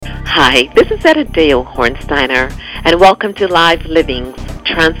Hi, this is Etta Dale Hornsteiner, and welcome to Live Living's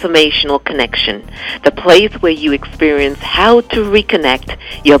Transformational Connection, the place where you experience how to reconnect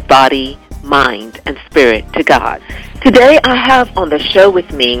your body, mind, and spirit to God. Today I have on the show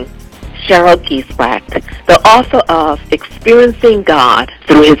with me Cheryl Giesbrecht, the author of Experiencing God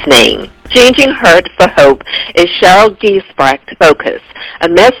Through His Name. Changing Hurt for Hope is Cheryl Giesbrecht's focus, a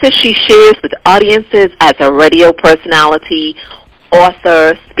message she shares with audiences as a radio personality,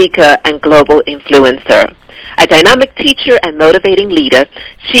 author, speaker, and global influencer. A dynamic teacher and motivating leader,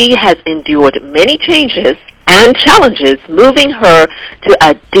 she has endured many changes and challenges, moving her to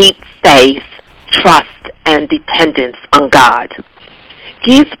a deep faith, trust, and dependence on God.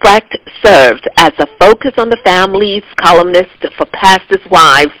 Giesbrecht served as a Focus on the Family's columnist for Pastors'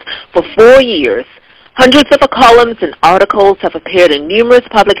 Wives for 4 years. Hundreds of her columns and articles have appeared in numerous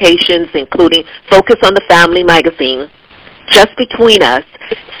publications, including Focus on the Family magazine, Just Between Us,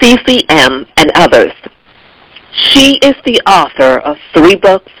 CCM, and others. She is the author of 3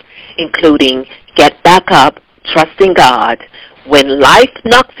 books, including Get Back Up, Trusting God, When Life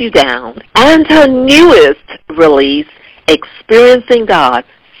Knocks You Down, and her newest release, Experiencing God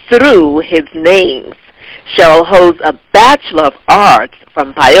Through His Names. Cheryl holds a Bachelor of Arts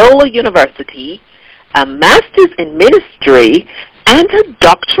from Biola University, a Master's in Ministry, and a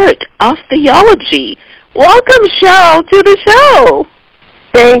Doctorate of Theology. Welcome, Cheryl, to the show.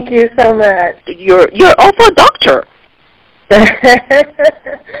 Thank you so much. You're also a doctor.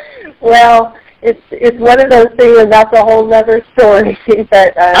 Well, it's one of those things, and that's a whole other story.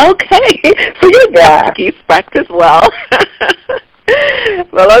 But okay, so you're Dr. Giesbrecht as well.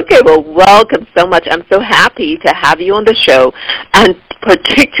 Well, welcome so much. I'm so happy to have you on the show, and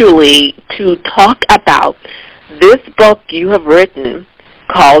particularly to talk about this book you have written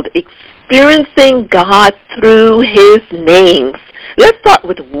called Experiencing God Through His Names. Let's start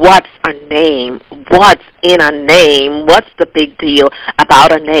with what's a name. What's in a name? What's the big deal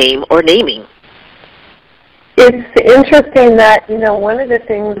about a name or naming? It's interesting that, one of the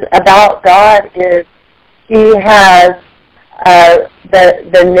things about God is He has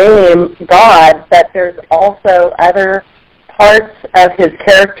the name God, but there's also other parts of His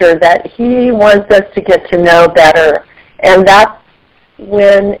character that He wants us to get to know better. And that's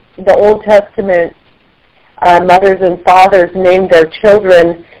when the Old Testament mothers and fathers named their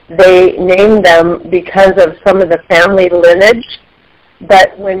children, they named them because of some of the family lineage.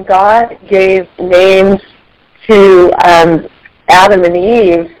 But when God gave names to Adam and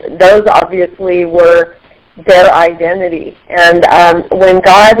Eve, those obviously were their identity. And when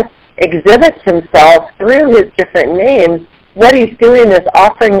God exhibits Himself through His different names, what He's doing is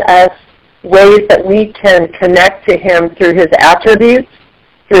offering us ways that we can connect to Him through His attributes,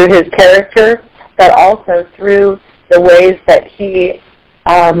 through His character, but also through the ways that He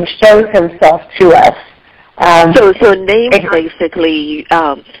shows Himself to us. So names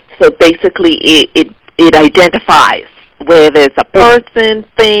basically, it identifies whether it's a person,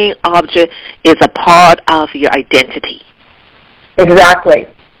 thing, object, is a part of your identity. Exactly.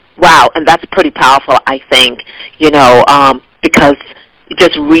 Wow, and that's pretty powerful, I think, because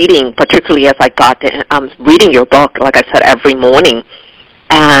just reading, particularly as I'm reading your book, like I said, every morning,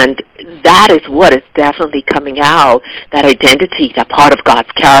 and that is what is definitely coming out, that identity, that part of God's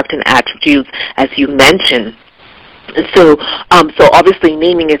character and attributes, as you mentioned. So obviously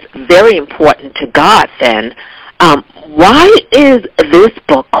naming is very important to God then. Why is this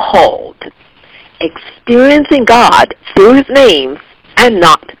book called Experiencing God Through His Names and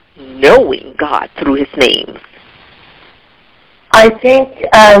not Knowing God Through His Names? I think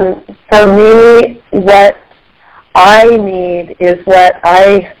for me, what I need is what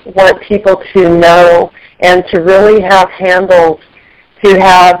I want people to know and to really have handles, to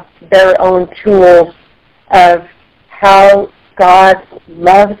have their own tools of how God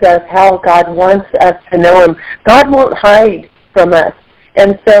loves us, how God wants us to know Him. God won't hide from us.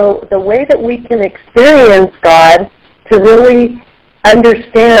 And so the way that we can experience God, to really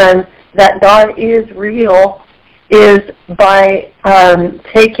understand that God is real, is by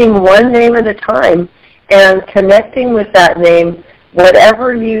taking one name at a time and connecting with that name,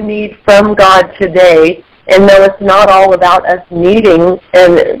 whatever you need from God today. And no, it's not all about us needing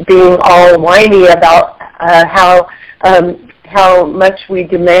and being all whiny about how much we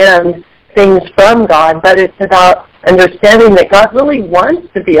demand things from God, but it's about understanding that God really wants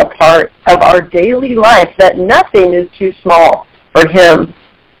to be a part of our daily life, that nothing is too small for Him.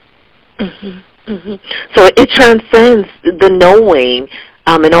 Mm-hmm. Mm-hmm. So it transcends the knowing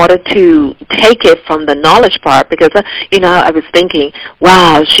in order to take it from the knowledge part, because, I was thinking,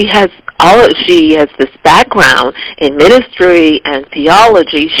 wow, she has she has this background in ministry and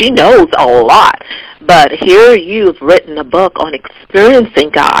theology. She knows a lot. But here you've written a book on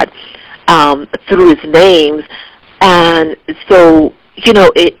experiencing God through His names, and so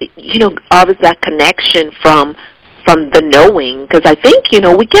obviously that connection from the knowing, because I think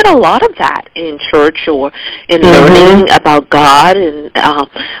we get a lot of that in church or in learning about God, and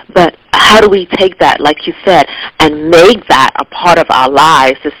but how do we take that, like you said, and make that a part of our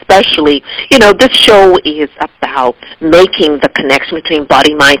lives? Especially, this show is about making the connection between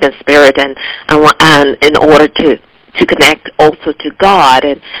body, mind, and spirit, and in order to connect also to God,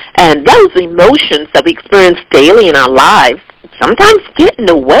 and those emotions that we experience daily in our lives sometimes get in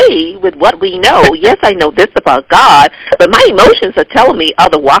the way with what we know. Yes, I know this about God, but my emotions are telling me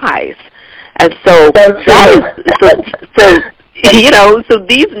otherwise. And so so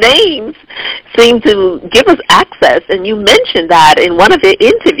these names seem to give us access, and you mentioned that in one of the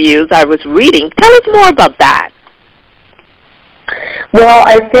interviews I was reading. Tell us more about that. Well,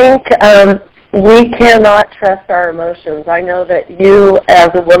 I think we cannot trust our emotions. I know that you, as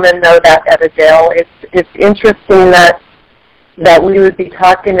a woman, know that, Abigail. It's interesting that we would be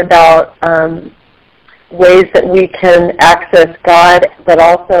talking about ways that we can access God, but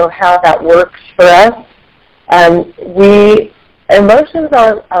also how that works for us. Emotions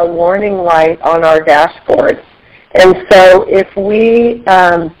are a warning light on our dashboard. And so if we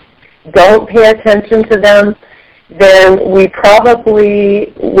don't pay attention to them, then we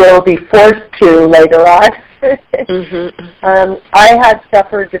probably will be forced to later on. I had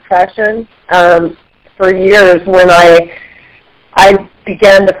suffered depression for years when I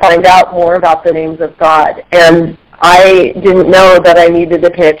began to find out more about the names of God, and I didn't know that I needed to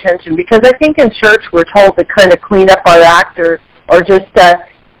pay attention, because I think in church we're told to kind of clean up our act or just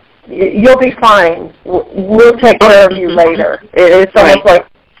you'll be fine. We'll take care of you later. It's almost like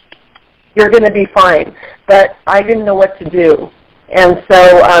you're going to be fine. But I didn't know what to do. And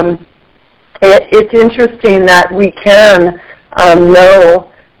so it's interesting that we can know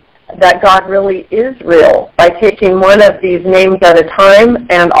that God really is real by taking one of these names at a time,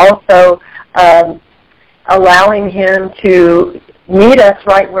 and also allowing Him to meet us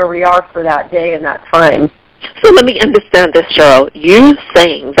right where we are for that day and that time. So let me understand this, Cheryl. You're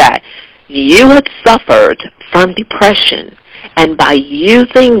saying that you had suffered from depression, and by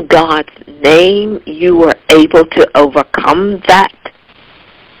using God's name, you were able to overcome that?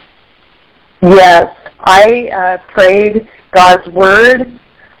 Yes. I prayed God's Word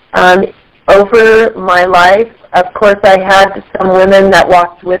over my life. Of course, I had some women that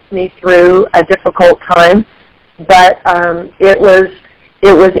walked with me through a difficult time, but it was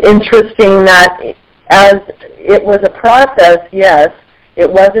interesting that as it was a process, yes, it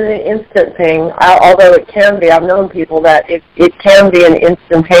wasn't an instant thing, although it can be. I've known people that it can be an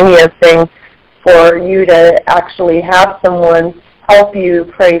instantaneous thing for you to actually have someone help you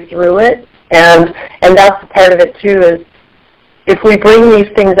pray through it. And that's part of it, too, is if we bring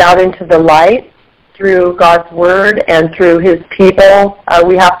these things out into the light through God's Word and through His people,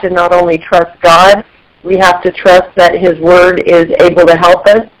 we have to not only trust God, we have to trust that His Word is able to help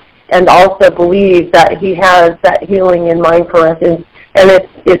us, and also believe that He has that healing in mind for us. And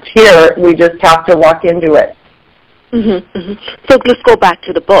it's here. We just have to walk into it. So let's go back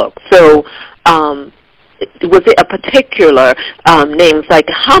to the book. So was it a particular names? Like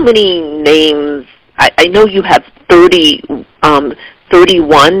how many names? I know you have 31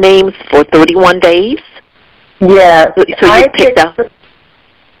 names for 31 days. Yeah. So you picked up.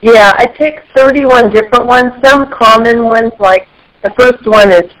 Yeah, I picked 31 different ones. Some common ones, like the first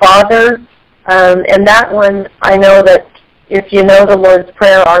one is Father, and that one I know that if you know the Lord's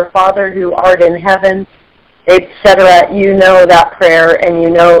Prayer, Our Father who art in heaven, etc., you know that prayer, and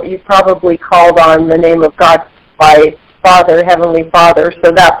you probably called on the name of God by Father, Heavenly Father,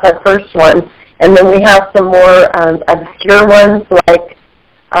 so that's our first one. And then we have some more obscure ones like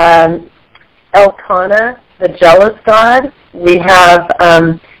Elkanah, the jealous God. We have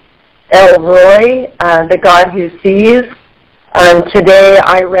El Roy, the God who sees. Today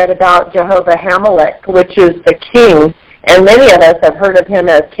I read about Jehovah Hamelech, which is the king, and many of us have heard of him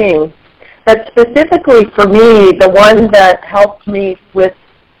as king. But specifically for me, the one that helped me with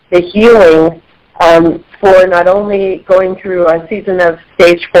the healing for not only going through a season of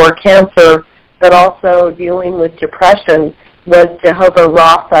stage 4 cancer, but also dealing with depression, was Jehovah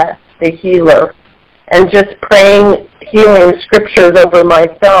Rapha, the healer. And just praying healing scriptures over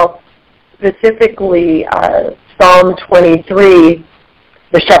myself, specifically Psalm 23,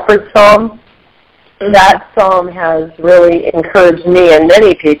 the Shepherd's Psalm. That psalm has really encouraged me and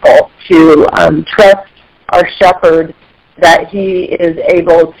many people to trust our shepherd, that he is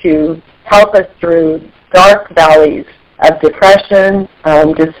able to help us through dark valleys of depression,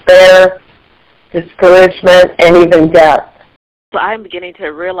 despair, discouragement, and even death. So I'm beginning to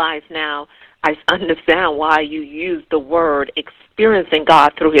realize now, I understand why you use the word experiencing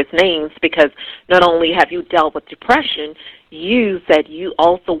God through his names, because not only have you dealt with depression, you said you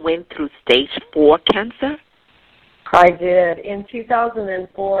also went through stage 4 cancer? I did. In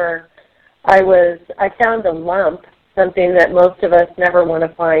 2004, I found a lump, something that most of us never want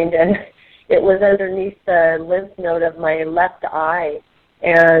to find, and it was underneath the lymph node of my left eye.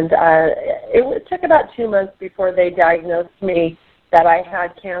 And it took about 2 months before they diagnosed me that I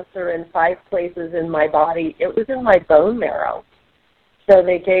had cancer in 5 places in my body. It was in my bone marrow. So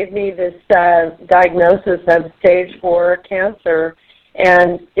they gave me this diagnosis of stage 4 cancer,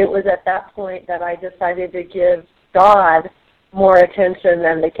 and it was at that point that I decided to give God more attention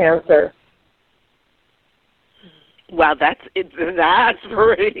than the cancer. Wow, that's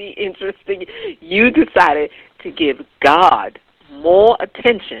pretty interesting. You decided to give God more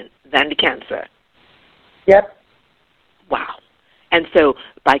attention than the cancer. Yep. Wow. And so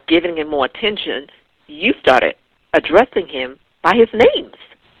by giving him more attention, you started addressing him by his names.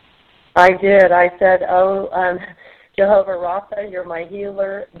 I did. I said, Jehovah Rapha, you're my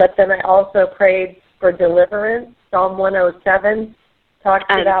healer. But then I also prayed for deliverance. Psalm 107 talks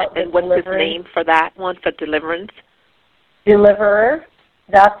about and what's his name for that one, for deliverance? Deliverer.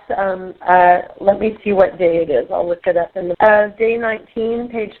 That's, let me see what day it is. I'll look it up. Day 19,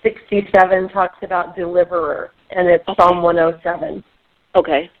 page 67, talks about deliverer, and it's Psalm 107.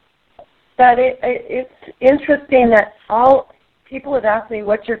 Okay. But it's interesting that people have asked me,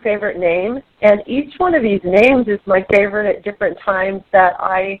 what's your favorite name? And each one of these names is my favorite at different times that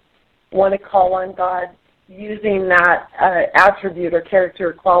I want to call on God using that attribute or character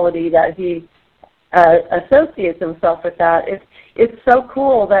or quality that he associates himself with that. It's so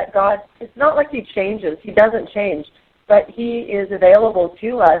cool that God, it's not like he changes. He doesn't change. But he is available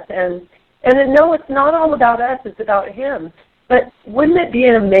to us. And no, it's not all about us. It's about him. But wouldn't it be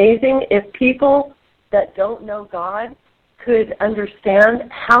amazing if people that don't know God could understand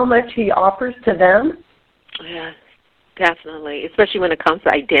how much he offers to them? Yes, definitely, especially when it comes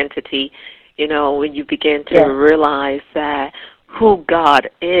to identity. You know, when you begin to realize that who God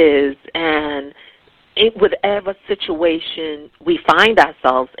is, and whatever situation we find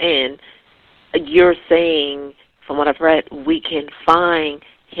ourselves in, you're saying, from what I've read, we can find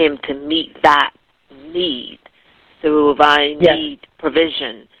him to meet that need. So if I need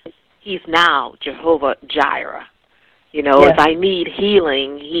provision, he's now Jehovah Jireh. You know, if I need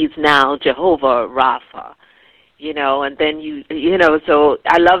healing, he's now Jehovah Rapha. You know, and then so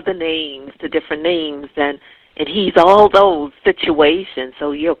I love the names, the different names, and he's all those situations.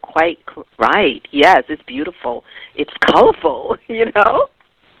 So you're quite right. Yes, it's beautiful. It's colorful, you know?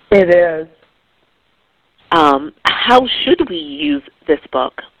 It is. How should we use this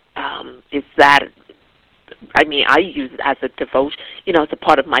book? Is that, I mean, I use it as a devotion, you know, it's a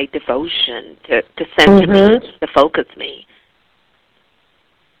part of my devotion to center me, to focus me.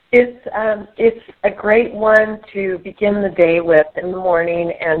 It's a great one to begin the day with in the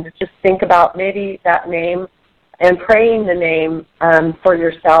morning, and just think about maybe that name and praying the name for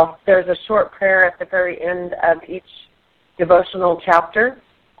yourself. There's a short prayer at the very end of each devotional chapter.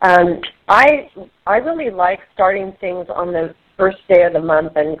 I really like starting things on the first day of the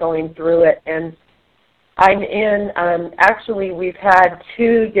month and going through it. And I'm in, actually we've had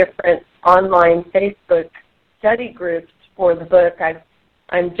 2 different online Facebook study groups for the book.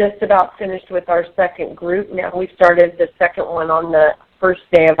 I'm just about finished with our second group now. We started the second one on the first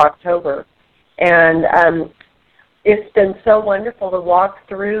day of October. And it's been so wonderful to walk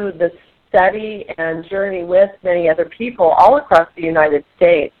through the study and journey with many other people all across the United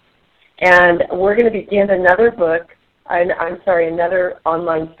States. And we're going to begin another book, another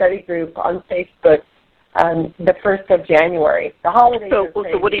online study group on Facebook the 1st of January. The holidays are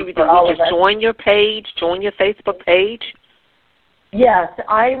crazy. So what do you do? You just join your page, join your Facebook page? Yes,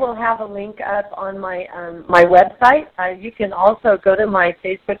 I will have a link up on my my website. You can also go to my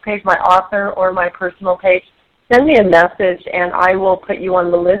Facebook page, my author, or my personal page. Send me a message, and I will put you on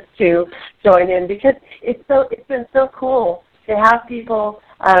the list to join in, because it's been so cool to have people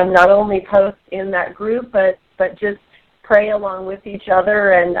not only post in that group, but just pray along with each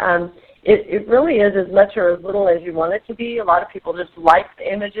other. And it really is as much or as little as you want it to be. A lot of people just like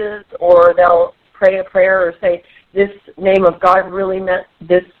the images, or they'll pray a prayer or say, this name of God really meant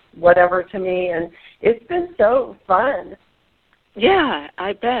this whatever to me, and it's been so fun. Yeah,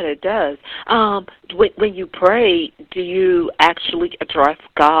 I bet it does. When you pray, do you actually address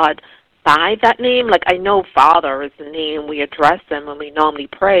God by that name? Like, I know Father is the name we address him when we normally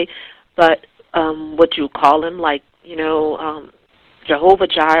pray, but would you call him like, Jehovah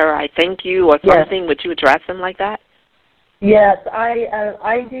Jireh, I thank you, or something? Yes. Would you address him like that? Yes,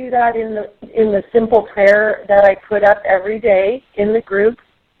 I do that in the simple prayer that I put up every day in the group,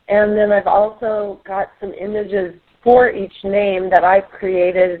 and then I've also got some images for each name that I've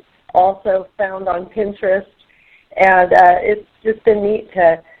created, also found on Pinterest, and it's just been neat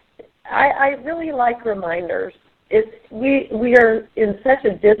to. I really like reminders. We are in such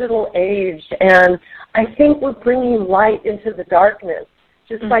a digital age, and I think we're bringing light into the darkness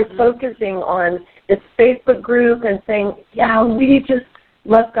just by focusing on this Facebook group and saying, yeah, we just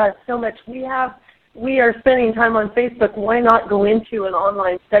love God so much. We are spending time on Facebook. Why not go into an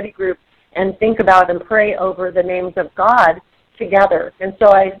online study group and think about and pray over the names of God together? And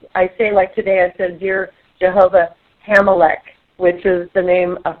so I say, like today, I said, Dear Jehovah Hamelech, which is the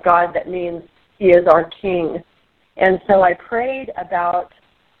name of God that means He is our King. And so I prayed about,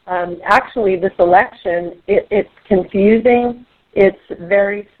 actually, this election. It's confusing. It's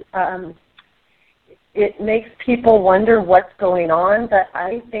very, it makes people wonder what's going on, but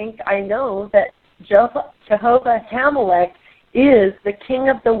I know that Jehovah Hamelech is the King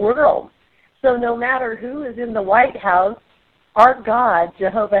of the world. So no matter who is in the White House, our God,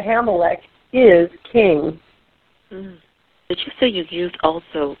 Jehovah Hamelech, is King. Mm. Did you say you used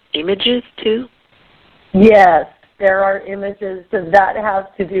also images too? Yes, there are images that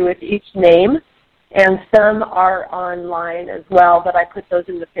have to do with each name, and some are online as well, but I put those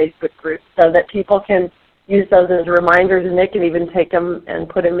in the Facebook group so that people can use those as reminders, and they can even take them and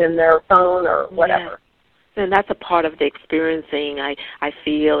put them in their phone or whatever. Yeah. And that's a part of the experiencing, I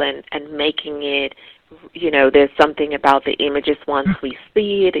feel, and making it, there's something about the images. Once we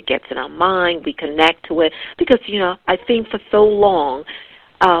see it, it gets in our mind, we connect to it. Because, I think for so long,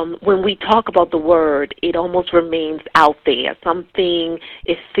 when we talk about the Word, it almost remains out there, something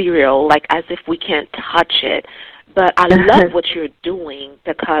ethereal, like as if we can't touch it. But I love what you're doing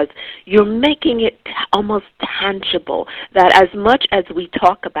because you're making it almost tangible, that as much as we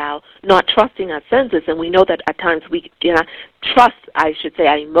talk about not trusting our senses, and we know that at times we trust, I should say,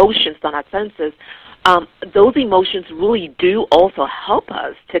 our emotions, not our senses, those emotions really do also help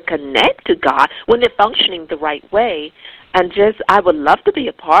us to connect to God when they're functioning the right way. And I would love to be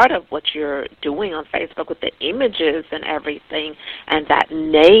a part of what you're doing on Facebook with the images and everything. And that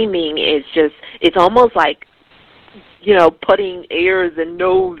naming is it's almost like, putting ears and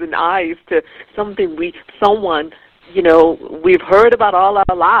nose and eyes to someone, we've heard about all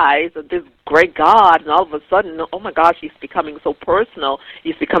our lives of this great God, and all of a sudden, oh my gosh, He's becoming so personal.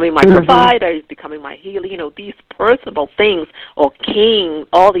 He's becoming my provider. He's becoming my healer. These personal things, or King,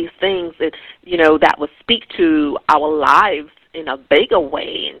 all these things that, that will speak to our lives in a bigger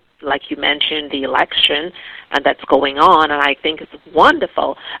way. Like you mentioned, the election that's going on, and I think it's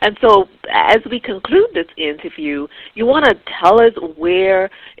wonderful. And so as we conclude this interview, you want to tell us where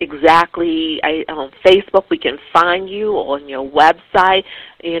exactly on Facebook we can find you, or on your website,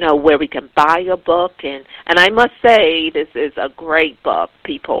 where we can buy your book. And I must say, this is a great book,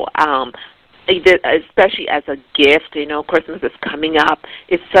 people. Especially as a gift, Christmas is coming up.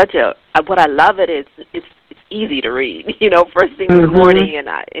 It's what I love it's easy to read, first thing in the morning, and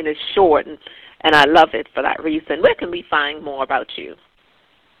it's short, and I love it for that reason. Where can we find more about you?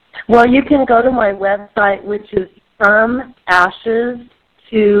 Well, you can go to my website, which is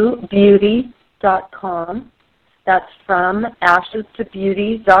fromashestobbeauty.com. That's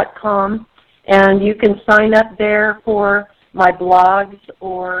fromashestobbeauty.com, and you can sign up there for my blogs,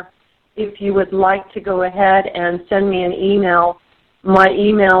 or if you would like to go ahead and send me an email, my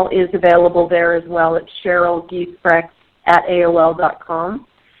email is available there as well. It's CherylGiesbrecht@AOL.com.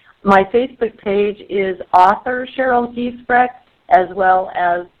 My Facebook page is author Cheryl Giesbrecht, as well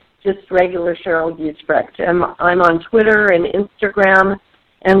as just regular Cheryl Giesbrecht. I'm on Twitter and Instagram,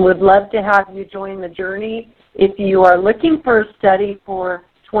 and would love to have you join the journey. If you are looking for a study for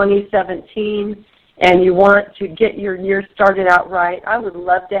 2017 and you want to get your year started out right, I would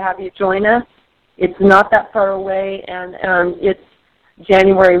love to have you join us. It's not that far away, and it's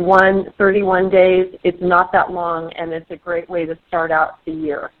January 1, 31 days. It's not that long, and it's a great way to start out the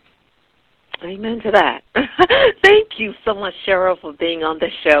year. Amen to that. Thank you so much, Cheryl, for being on the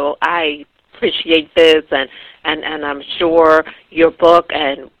show. I appreciate this, and I'm sure your book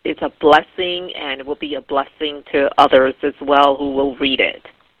is a blessing, and it will be a blessing to others as well who will read it.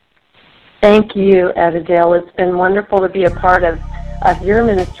 Thank you, Edadale. It's been wonderful to be a part of your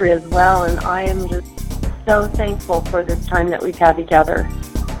ministry as well, and I am just so thankful for this time that we've had together.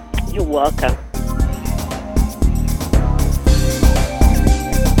 You're welcome.